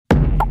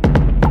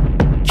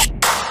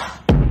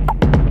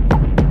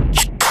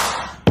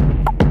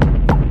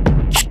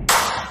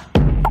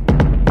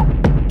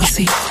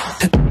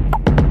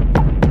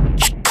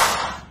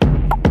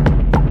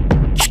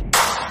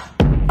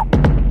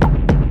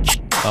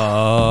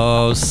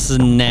Oh,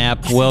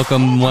 snap.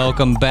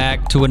 Welcome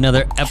back to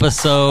another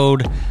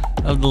episode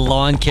of the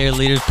Lawn Care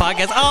Leaders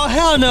Podcast. Oh,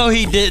 hell no,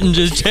 he didn't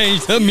just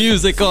change the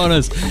music on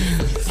us.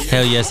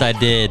 Hell yes, I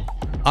did.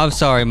 I'm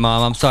sorry,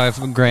 Mom. I'm sorry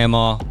for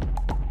Grandma.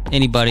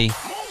 Anybody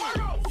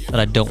that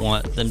I don't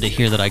want them to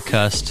hear that I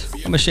cussed.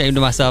 I'm ashamed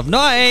of myself. No,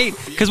 I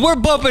ain't, because we're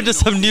bumping to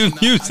some new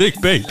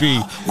music, baby.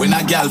 When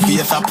a gal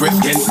face a press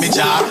against me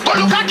jaw, but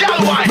look at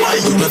gal why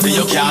you know say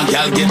you can't,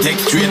 gal get take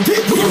straight.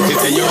 If you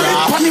say you're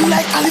off, on him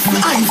like Alice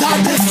in Eyes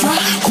Orchestra.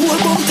 Cool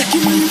bum take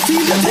him when you feel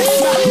the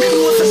texture. Me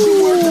know say she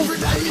worth every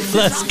day.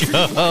 Let's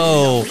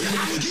go.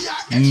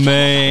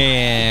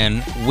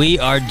 Man, we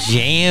are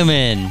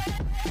jamming.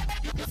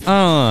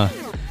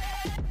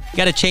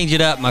 Gotta change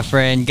it up, my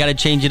friend. Gotta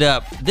change it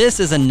up. This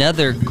is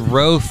another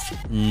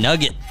growth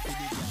nugget.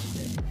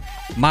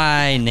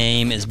 My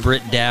name is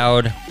Britt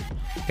Dowd.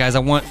 Guys, I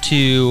want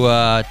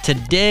to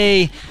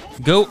today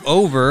go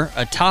over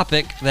a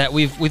topic that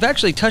we've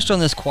actually touched on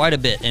this quite a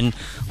bit, and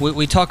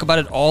we talk about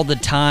it all the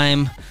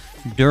time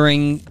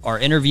during our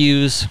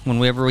interviews.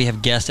 Whenever we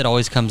have guests, it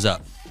always comes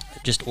up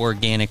just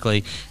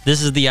organically.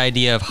 This is the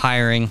idea of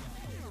hiring.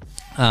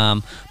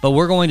 But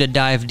we're going to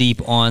dive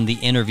deep on the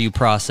interview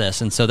process,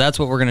 and so that's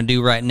what we're going to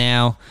do right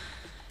now.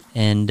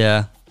 And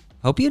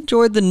hope you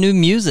enjoyed the new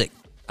music.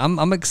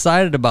 I'm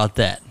excited about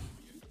that.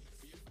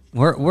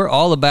 We're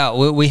all about.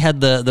 We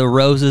had the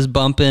roses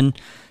bumping,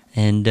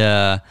 and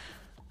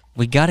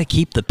we got to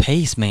keep the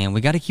pace, man.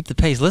 We got to keep the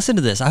pace. Listen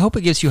to this. I hope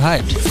it gets you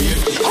hyped.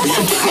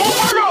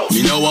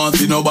 Me no want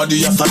see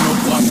nobody have to know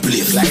one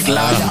place like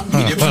liar.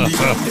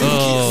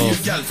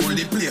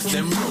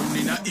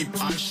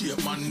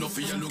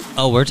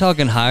 Oh, we're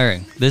talking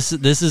hiring. This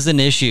is an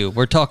issue.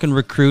 We're talking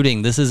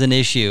recruiting. This is an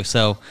issue.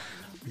 So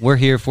we're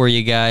here for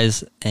you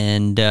guys,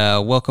 and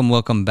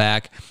welcome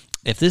back.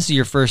 If this is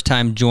your first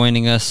time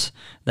joining us,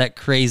 that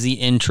crazy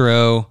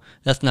intro,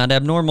 that's not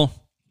abnormal.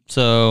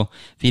 So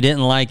if you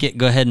didn't like it,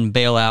 go ahead and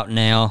bail out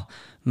now.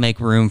 Make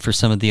room for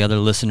some of the other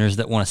listeners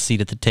that want a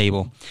seat at the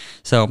table.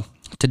 So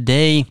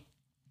today,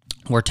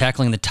 we're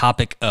tackling the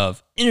topic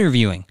of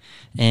interviewing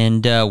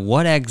and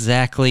what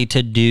exactly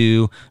to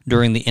do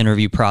during the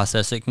interview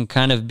process. It can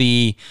kind of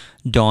be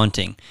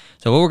daunting.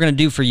 So what we're going to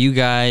do for you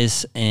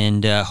guys,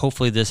 and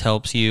hopefully this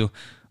helps you,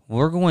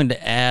 we're going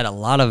to add a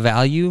lot of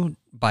value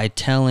by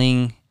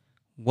telling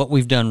what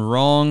we've done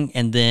wrong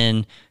and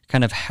then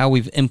kind of how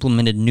we've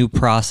implemented new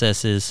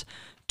processes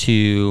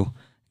to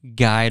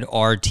guide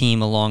our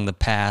team along the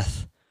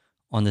path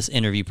on this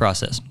interview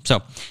process.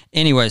 So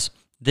anyways,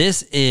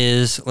 this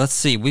is, let's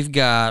see, we've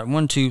got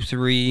 1, 2,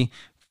 3,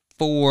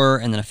 4,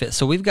 and then a fifth.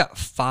 So we've got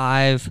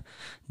 5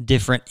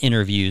 different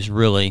interviews,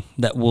 really,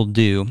 that we'll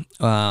do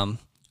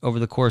over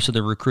the course of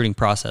the recruiting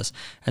process.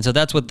 And so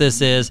that's what this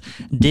is.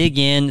 Dig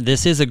in.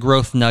 This is a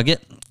growth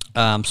nugget.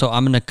 So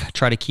I'm going to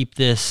try to keep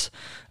this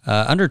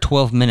under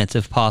 12 minutes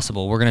if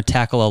possible. We're going to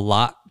tackle a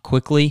lot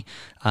quickly.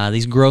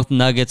 These growth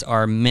nuggets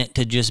are meant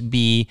to just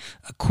be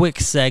a quick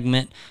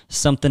segment,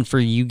 something for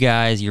you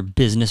guys, your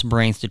business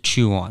brains to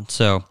chew on.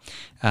 So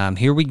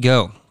here we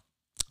go.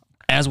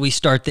 As we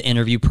start the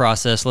interview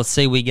process, let's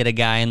say we get a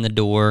guy in the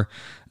door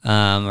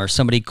or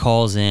somebody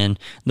calls in.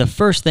 The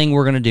first thing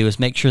we're going to do is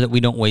make sure that we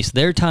don't waste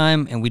their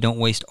time and we don't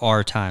waste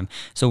our time.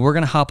 So we're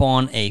going to hop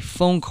on a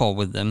phone call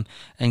with them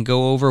and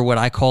go over what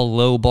I call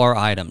low bar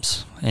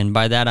items. And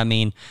by that, I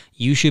mean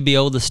you should be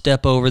able to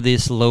step over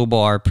this low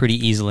bar pretty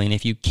easily. And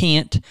if you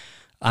can't,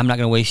 I'm not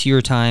going to waste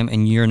your time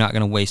and you're not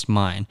going to waste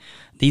mine.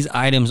 These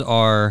items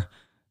are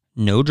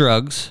no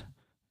drugs,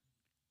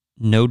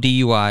 no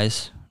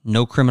DUIs,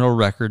 no criminal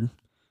record,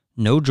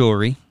 no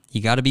jewelry.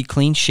 You got to be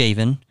clean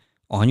shaven.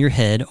 On your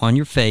head, on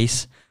your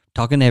face,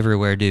 talking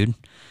everywhere, dude.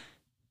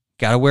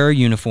 Got to wear a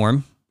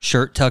uniform,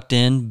 shirt tucked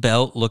in,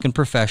 belt, looking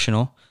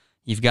professional.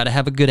 You've got to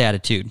have a good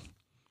attitude.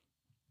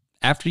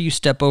 After you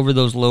step over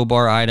those low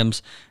bar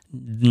items,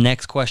 the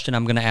next question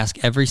I'm going to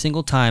ask every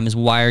single time is,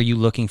 why are you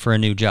looking for a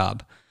new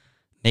job?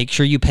 Make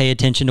sure you pay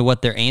attention to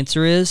what their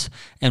answer is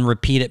and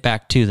repeat it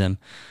back to them.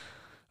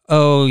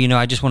 Oh,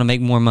 I just want to make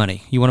more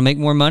money. You want to make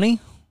more money?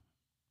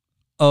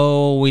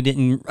 Oh,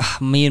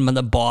 me and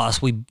the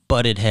boss, we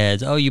butted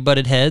heads. Oh, you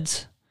butted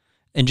heads?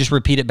 And just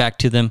repeat it back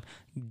to them.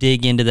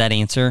 Dig into that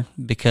answer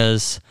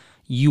because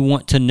you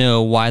want to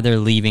know why they're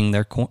leaving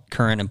their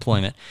current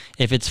employment.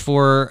 If it's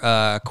for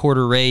a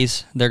quarter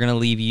raise, they're going to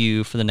leave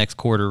you for the next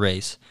quarter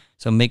raise.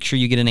 So make sure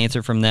you get an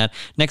answer from that.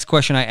 Next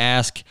question I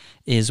ask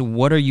is,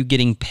 what are you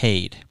getting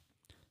paid?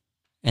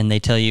 And they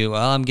tell you,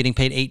 well, I'm getting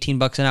paid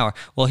 $18 an hour.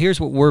 Well, here's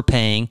what we're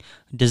paying.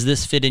 Does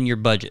this fit in your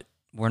budget?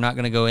 We're not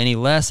going to go any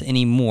less,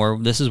 any more.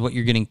 This is what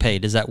you're getting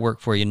paid. Does that work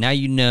for you? Now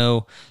you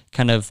know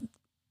kind of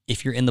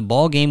if you're in the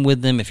ball game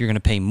with them, if you're going to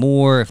pay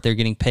more, if they're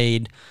getting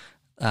paid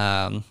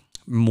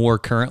more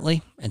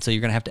currently, and so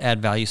you're going to have to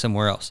add value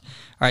somewhere else.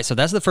 All right, so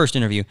that's the first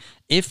interview.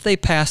 If they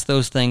pass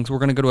those things, we're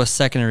going to go to a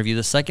second interview.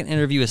 The second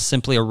interview is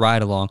simply a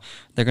ride-along.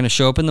 They're going to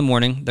show up in the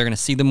morning. They're going to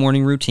see the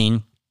morning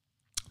routine.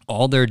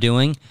 All they're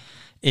doing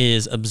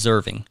is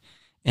observing,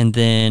 and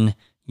then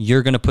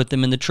you're going to put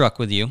them in the truck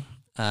with you,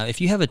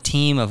 If you have a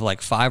team of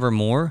like 5 or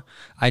more,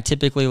 I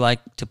typically like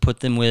to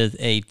put them with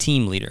a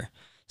team leader.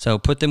 So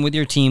put them with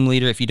your team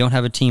leader. If you don't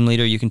have a team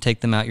leader, you can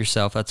take them out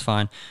yourself. That's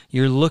fine.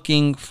 You're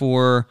looking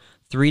for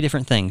 3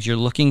 different things. You're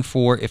looking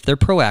for if they're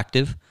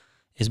proactive.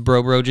 Is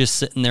bro just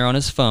sitting there on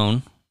his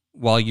phone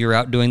while you're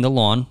out doing the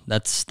lawn?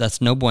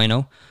 That's no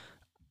bueno.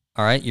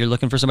 All right, you're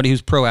looking for somebody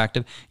who's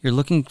proactive. You're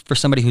looking for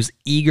somebody who's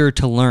eager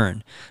to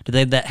learn. Do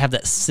they have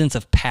that sense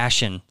of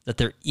passion that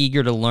they're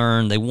eager to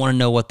learn? They want to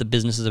know what the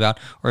business is about,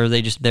 or are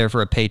they just there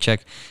for a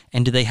paycheck?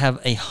 And do they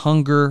have a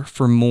hunger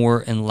for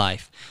more in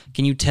life?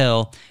 Can you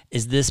tell,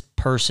 is this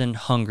person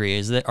hungry?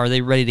 Are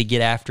they ready to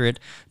get after it?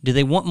 Do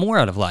they want more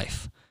out of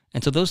life?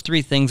 And so those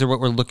 3 things are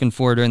what we're looking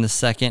for during the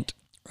second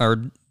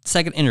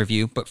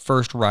interview, but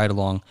first ride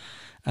along.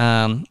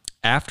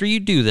 After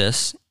you do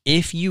this,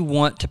 if you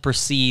want to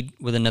proceed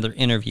with another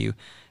interview,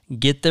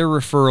 get their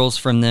referrals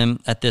from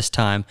them at this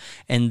time.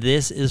 And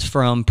this is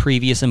from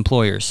previous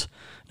employers.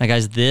 Now,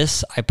 guys,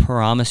 this, I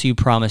promise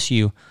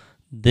you,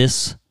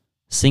 this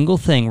single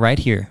thing right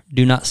here,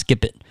 do not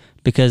skip it,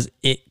 because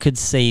it could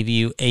save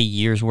you a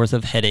year's worth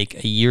of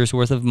headache, a year's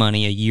worth of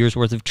money, a year's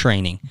worth of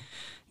training.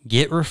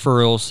 Get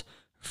referrals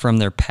from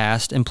their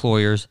past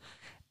employers,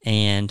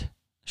 and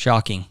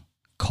shocking,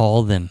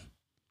 call them.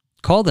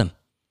 Call them.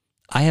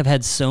 I have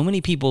had so many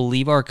people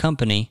leave our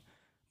company,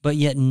 but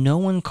yet no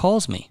one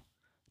calls me.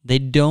 They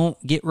don't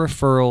get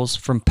referrals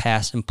from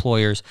past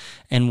employers.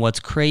 And what's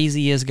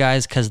crazy is,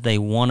 guys, because they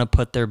want to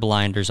put their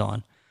blinders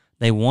on.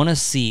 They want to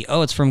see,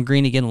 oh, it's from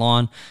Green Again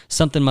Lawn.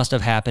 Something must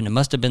have happened. It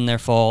must have been their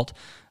fault.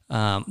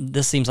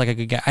 This seems like a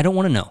good guy. I don't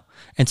want to know.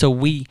 And so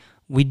we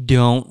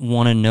don't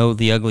want to know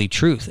the ugly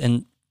truth.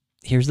 And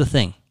here's the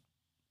thing.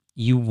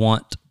 You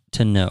want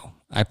to know.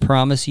 I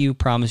promise you.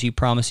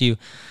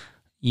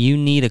 You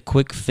need a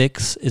quick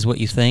fix is what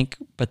you think,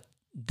 but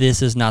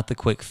this is not the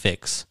quick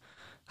fix.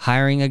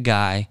 Hiring a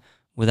guy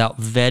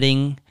without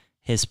vetting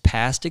his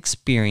past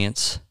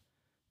experience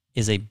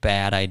is a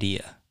bad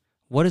idea.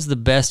 What is the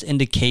best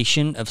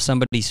indication of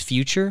somebody's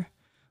future?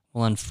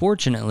 Well,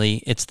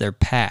 unfortunately, it's their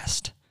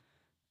past.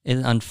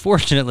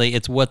 Unfortunately,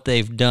 it's what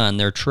they've done,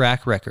 their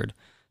track record.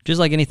 Just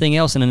like anything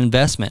else in an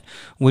investment.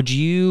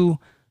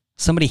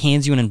 Somebody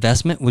hands you an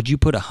investment, would you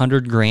put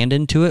 $100,000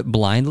 into it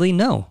blindly?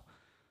 No.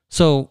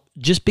 So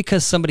just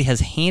because somebody has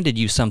handed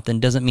you something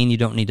doesn't mean you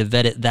don't need to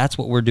vet it. That's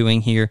what we're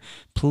doing here.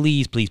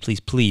 Please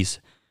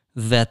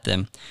vet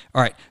them.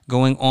 All right,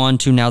 going on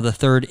to now the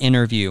 3rd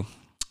interview.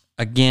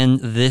 Again,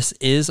 this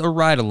is a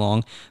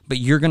ride-along, but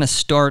you're going to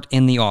start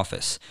in the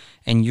office,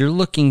 and you're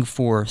looking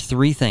for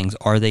 3 things.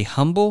 Are they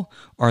humble?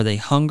 Are they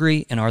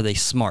hungry? And are they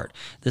smart?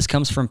 This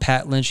comes from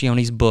Pat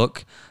Lencioni's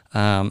book,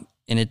 and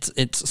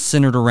it's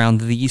centered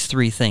around these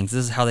 3 things.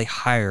 This is how they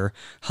hire: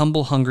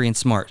 humble, hungry, and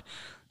smart.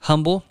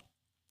 Humble.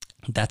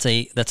 That's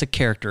a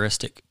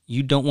characteristic.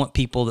 You don't want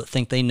people that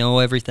think they know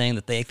everything,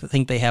 that they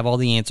think they have all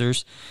the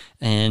answers,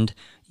 and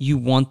you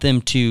want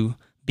them to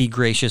be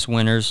gracious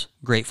winners,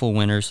 grateful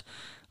winners.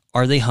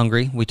 Are they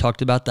hungry? We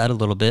talked about that a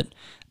little bit.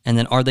 And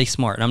then are they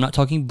smart? And I'm not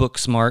talking book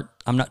smart.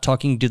 I'm not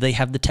talking do they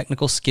have the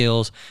technical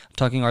skills. I'm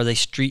talking are they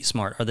street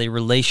smart? Are they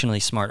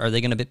relationally smart? Are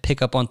they going to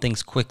pick up on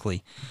things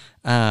quickly?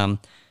 Here's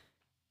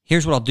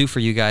what I'll do for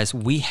you guys.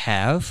 We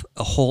have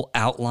a whole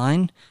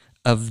outline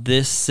of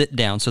this sit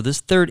down. So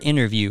this 3rd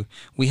interview,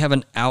 we have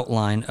an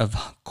outline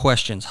of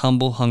questions: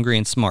 humble, hungry,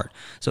 and smart.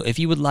 So if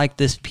you would like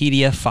this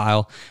PDF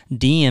file,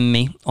 DM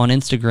me on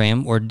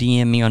Instagram or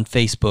DM me on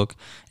Facebook,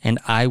 and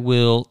I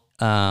will,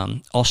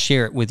 I'll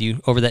share it with you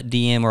over that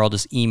DM, or I'll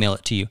just email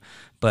it to you.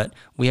 But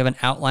we have an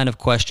outline of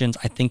questions.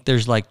 I think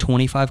there's like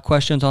 25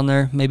 questions on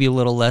there, maybe a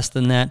little less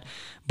than that,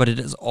 but it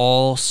is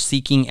all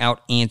seeking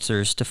out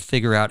answers to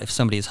figure out if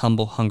somebody is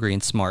humble, hungry,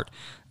 and smart.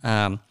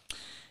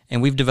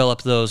 And we've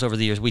developed those over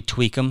the years. We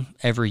tweak them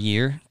every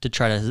year to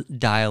try to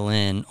dial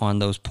in on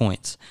those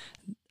points.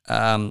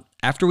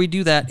 After we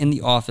do that in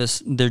the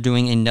office, they're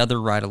doing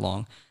another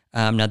ride-along.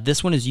 Now,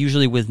 this one is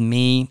usually with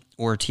me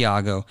or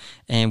Tiago,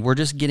 and we're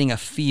just getting a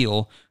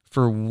feel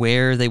for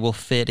where they will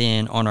fit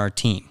in on our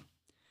team.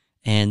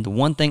 And the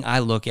one thing I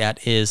look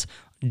at is,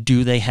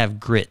 do they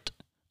have grit?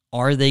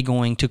 Are they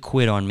going to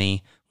quit on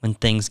me when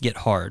things get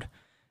hard?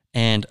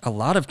 And a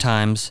lot of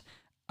times,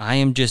 I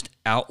am just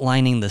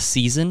outlining the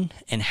season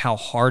and how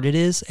hard it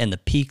is and the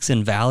peaks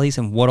and valleys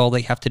and what all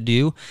they have to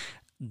do.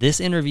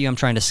 This interview, I'm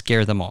trying to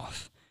scare them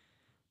off.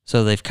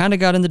 So they've kind of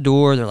got in the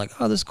door. They're like,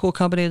 oh, this is a cool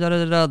company. Da,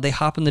 da, da, da. They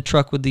hop in the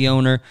truck with the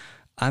owner.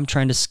 I'm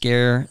trying to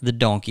scare the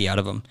donkey out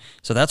of them.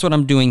 So that's what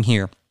I'm doing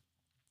here.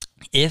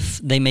 If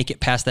they make it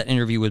past that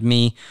interview with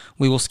me,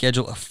 we will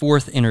schedule a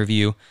 4th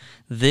interview.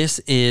 This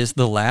is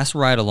the last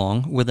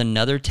ride-along with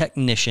another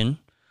technician,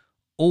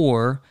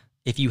 or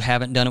if you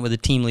haven't done it with a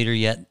team leader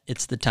yet,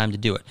 it's the time to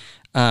do it.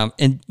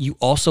 And you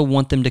also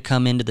want them to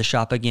come into the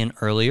shop again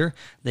earlier.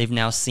 They've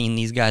now seen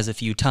these guys a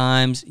few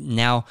times.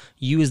 Now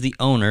you as the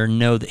owner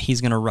know that he's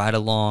going to ride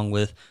along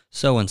with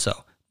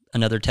so-and-so,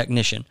 another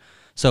technician.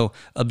 So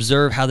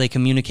observe how they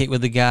communicate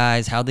with the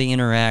guys, how they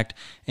interact,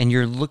 and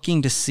you're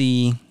looking to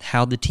see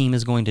how the team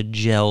is going to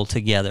gel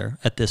together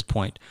at this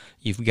point.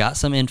 You've got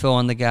some info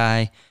on the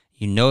guy.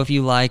 You know if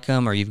you like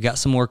him or you've got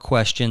some more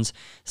questions.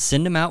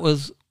 Send him out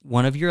with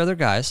one of your other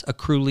guys, a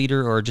crew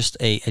leader or just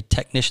a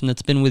technician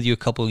that's been with you a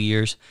couple of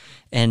years,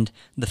 and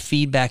the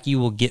feedback you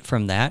will get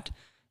from that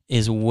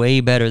is way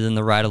better than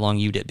the ride-along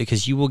you did,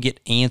 because you will get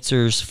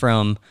answers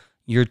from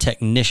your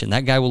technician.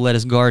 That guy will let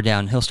his guard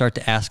down. He'll start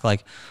to ask,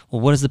 like,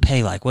 well, what is the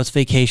pay like? What's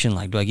vacation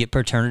like? Do I get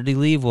paternity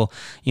leave? Well,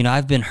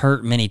 I've been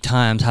hurt many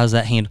times. How's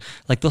that handled?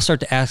 Like, they'll start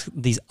to ask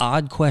these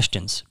odd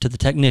questions to the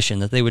technician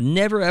that they would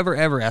never, ever,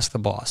 ever ask the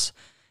boss.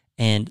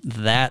 And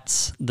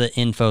that's the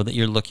info that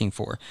you're looking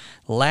for.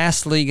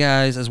 Lastly,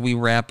 guys, as we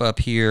wrap up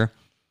here,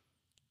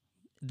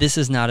 this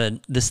is not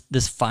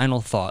this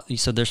final thought.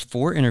 So there's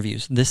 4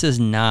 interviews. This is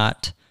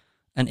not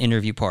an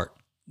interview part.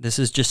 This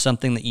is just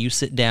something that you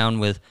sit down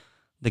with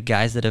the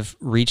guys that have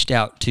reached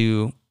out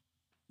to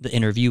the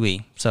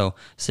interviewee. So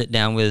sit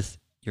down with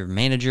your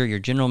manager, your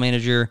general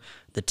manager,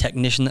 the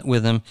technician that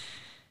with them,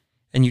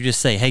 and you just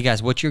say, hey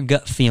guys, what's your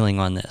gut feeling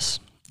on this?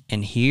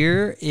 And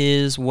here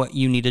is what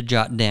you need to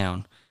jot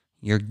down.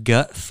 Your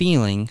gut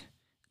feeling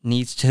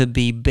needs to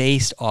be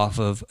based off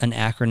of an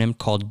acronym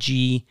called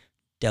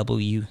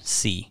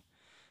GWC.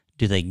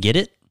 Do they get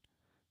it?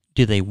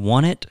 Do they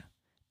want it?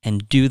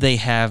 And do they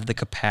have the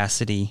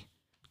capacity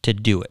to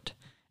do it?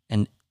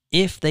 And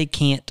if they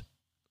can't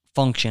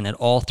function at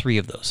all 3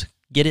 of those,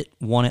 get it,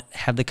 want it,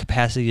 have the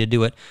capacity to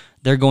do it,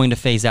 they're going to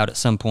phase out at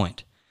some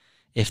point.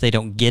 If they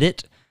don't get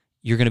it,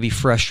 you're going to be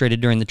frustrated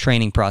during the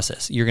training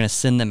process. You're going to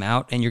send them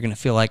out and you're going to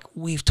feel like,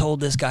 we've told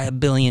this guy 1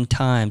 billion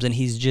times and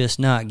he's just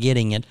not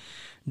getting it.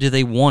 Do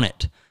they want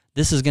it?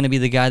 This is going to be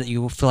the guy that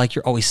you will feel like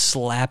you're always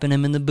slapping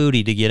him in the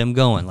booty to get him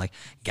going. Like,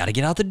 got to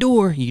get out the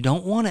door. You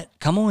don't want it.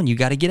 Come on, you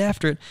got to get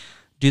after it.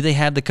 Do they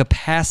have the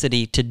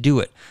capacity to do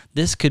it?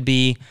 This could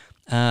be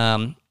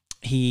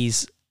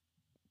he's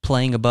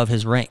playing above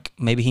his rank.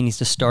 Maybe he needs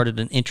to start at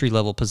an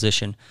entry-level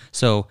position.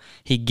 So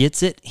he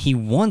gets it, he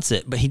wants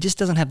it, but he just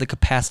doesn't have the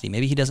capacity.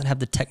 Maybe he doesn't have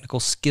the technical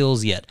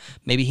skills yet.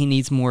 Maybe he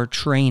needs more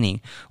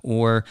training,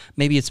 or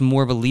maybe it's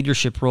more of a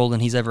leadership role than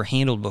he's ever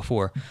handled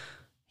before.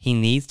 He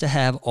needs to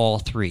have all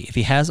 3. If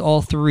he has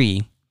all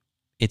 3,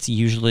 it's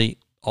usually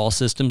all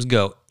systems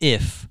go.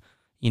 If,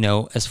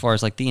 as far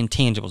as like the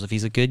intangibles, if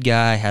he's a good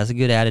guy, has a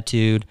good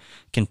attitude,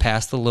 can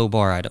pass the low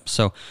bar items.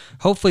 So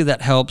hopefully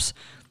that helps.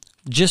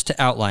 Just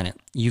to outline it,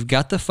 you've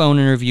got the phone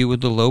interview with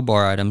the low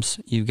bar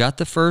items, you've got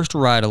the first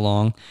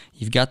ride-along,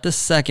 you've got the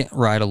second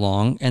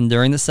ride-along, and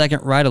during the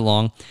second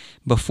ride-along,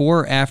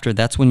 before or after,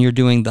 that's when you're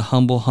doing the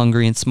humble,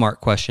 hungry, and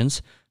smart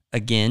questions.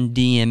 Again,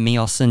 DM me,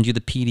 I'll send you the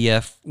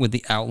PDF with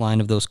the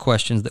outline of those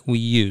questions that we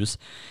use.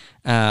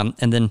 And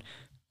then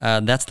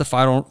that's the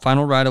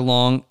final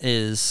ride-along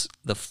is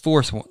the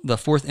fourth one. The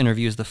 4th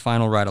interview is the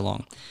final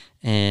ride-along.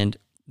 And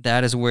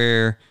that is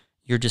where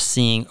you're just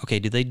seeing, okay,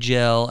 do they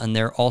gel? And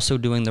they're also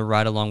doing the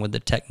ride-along with the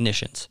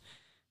technicians.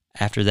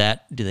 After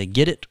that, do they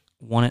get it,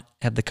 want it,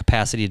 have the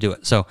capacity to do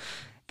it? So,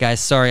 guys,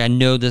 sorry, I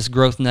know this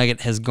growth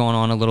nugget has gone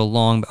on a little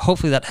long, but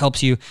hopefully that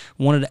helps you.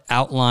 Wanted to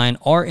outline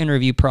our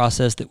interview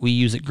process that we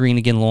use at Green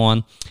Again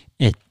Lawn.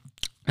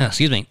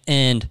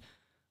 And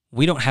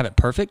we don't have it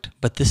perfect,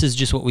 but this is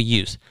just what we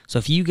use. So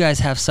if you guys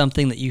have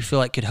something that you feel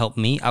like could help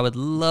me, I would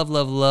love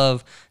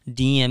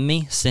DM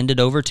me, send it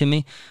over to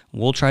me.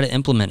 We'll try to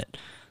implement it.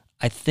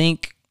 I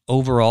think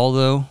overall,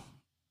 though,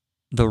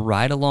 the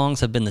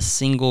ride-alongs have been the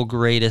single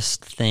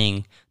greatest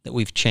thing that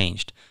we've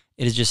changed.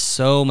 It is just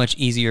so much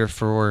easier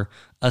for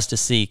us to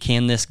see,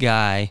 can this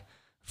guy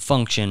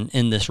function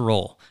in this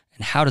role?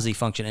 And how does he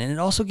function? And it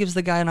also gives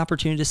the guy an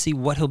opportunity to see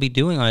what he'll be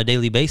doing on a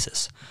daily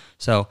basis.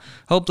 So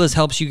hope this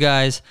helps you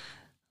guys.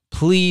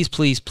 Please,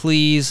 please,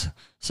 please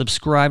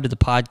subscribe to the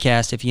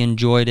podcast if you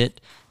enjoyed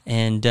it.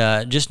 And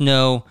just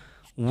know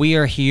we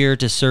are here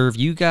to serve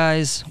you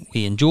guys.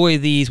 We enjoy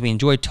these. We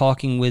enjoy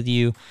talking with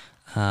you.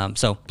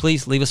 So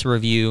please leave us a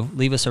review,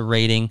 leave us a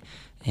rating,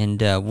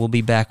 and we'll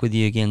be back with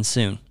you again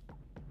soon.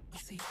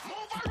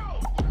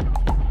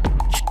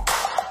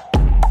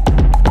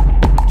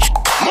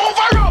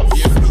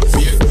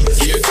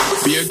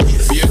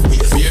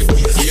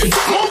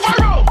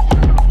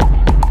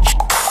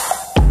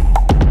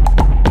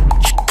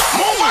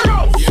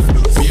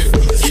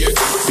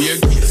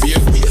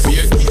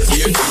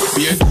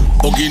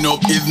 Hugging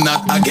up is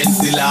not against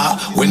the law.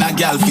 When a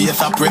gal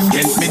face a press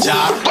against me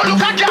jaw. But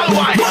look at gal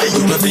why? Why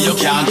you know say you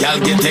can't, gal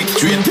get take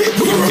straight.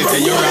 You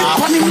say you're off.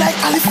 Pan him like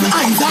Alice in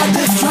eyes are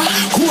destra.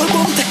 Cool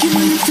bum taking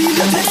me feel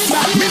the extra.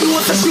 Me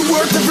know that she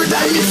worth every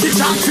dime. If she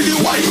talk to the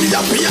wine, me a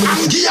pay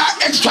and give her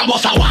extra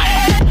boss a wine.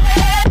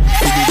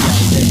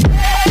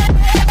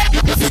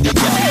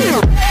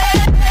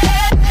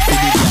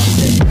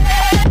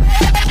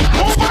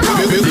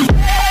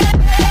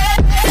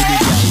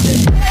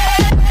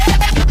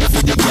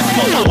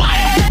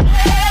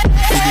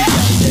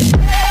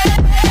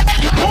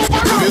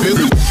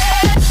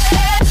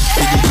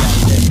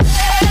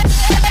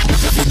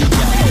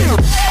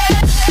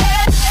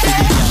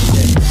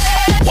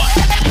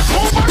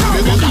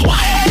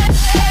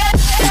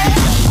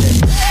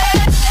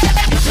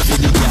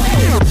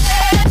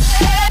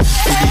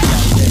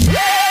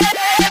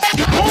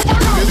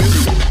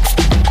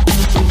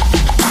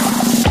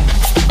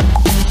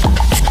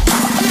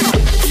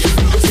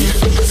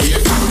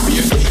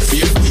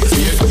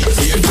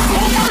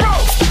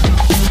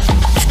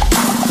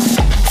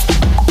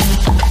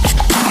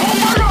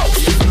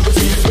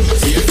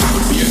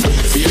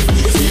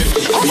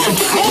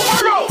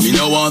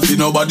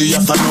 body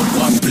has stand up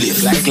one place.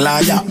 Like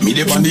liar, me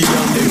the body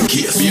girl them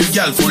case. Me a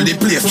girl full the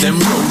place,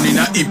 them round in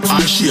a hip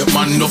and shape.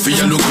 Man, no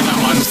fear looking a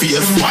man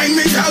face. Wine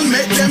me girl,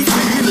 make them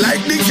feel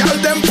like the girl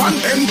them on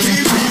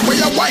MTV. Where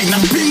you wine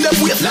and pin them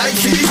waist like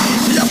CD.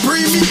 She a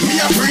pre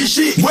me a pre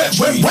she. Where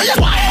you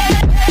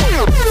wine?